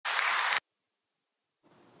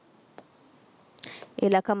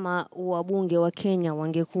ila kama wabunge wa Kenya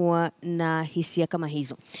wangekuwa na hisia kama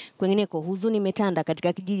hizo. Kwengineko, huzuni imetanda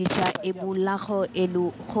katika kijiji cha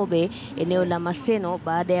Bulaho-Maseno eneo la Maseno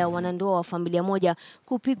baada ya wanandoa wa familia moja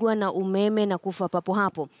kupigwa na umeme na kufa papo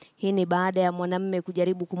hapo. Hii ni baada ya mwanamume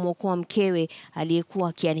kujaribu kumwokoa mkewe aliyekuwa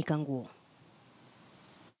akianika nguo.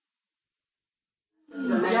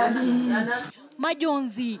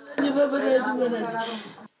 Majonzi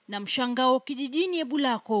na mshangao kijijini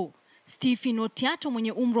Bulaho. Stephen Otiato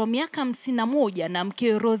mwenye umri wa miaka 51 na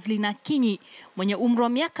mkewe Roslyn Akinyi mwenye umri wa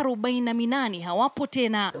miaka 48 hawapo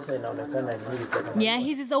tena. Nyaya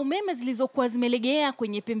hizi za umeme zilizokuwa zimelegea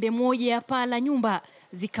kwenye pembe moja ya paa la nyumba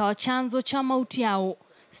zikawa chanzo cha mauti yao.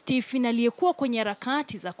 Stephen aliyekuwa kwenye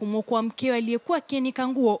harakati za kumwokoa mkewe aliyekuwa akianika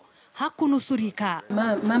nguo hakunusurika.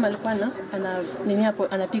 Mama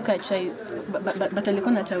alikuwa anapika chai, but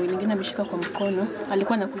alikuwa na tawi lingine ameshika kwa mkono.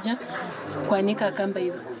 Alikuwa anakuja kuanika kamba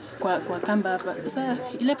hivi kwa kamba hapa. Sasa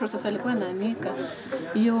ile process alikuwa anaanika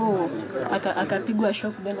hiyo akapigwa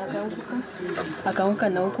shock, then akaanguka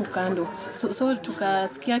na huku kando. So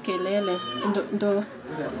tukasikia kelele, ndo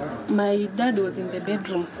my dad was in the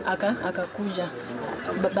bedroom, akakuja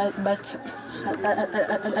but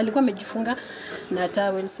alikuwa amejifunga na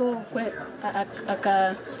towel, so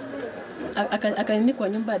akaini kwa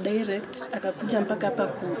nyumba direct, akakuja mpaka hapa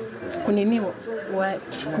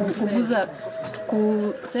kuguza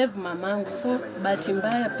save mamangu, so bahati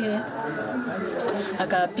mbaya pia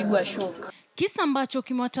akapigwa shock. Kisa ambacho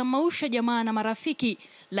kimewatamausha jamaa na marafiki.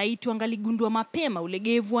 Laiti angaligundua mapema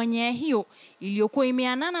ulegevu wa nyaya hiyo iliyokuwa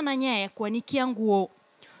imeanana na nyaya ya kuanikia nguo.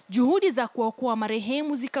 Juhudi za kuokoa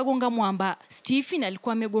marehemu zikagonga mwamba. Stephen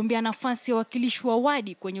alikuwa amegombea nafasi ya wakilishi wa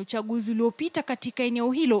wadi kwenye uchaguzi uliopita katika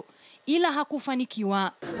eneo hilo, ila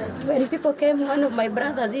hakufanikiwa. When people came, one of my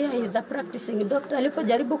brothers here is a practicing doctor.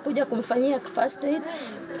 Alipojaribu kuja kumfanyia first aid,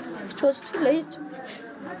 it was too late.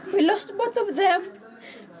 We lost both of them.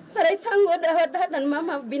 But I thank God our dad and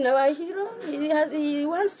mama have been our hero. He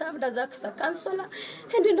once served as a counselor.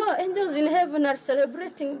 And you know, angels in heaven are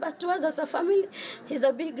celebrating. But to us as a family, he's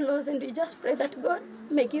a big loss. And we just pray that God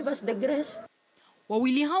may give us the grace.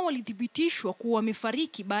 Wawili hao walithibitishwa kuwa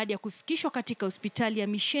wamefariki baada ya kufikishwa katika hospitali ya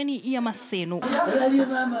misheni ya Maseno.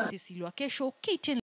 Sisi Kesho, KTN.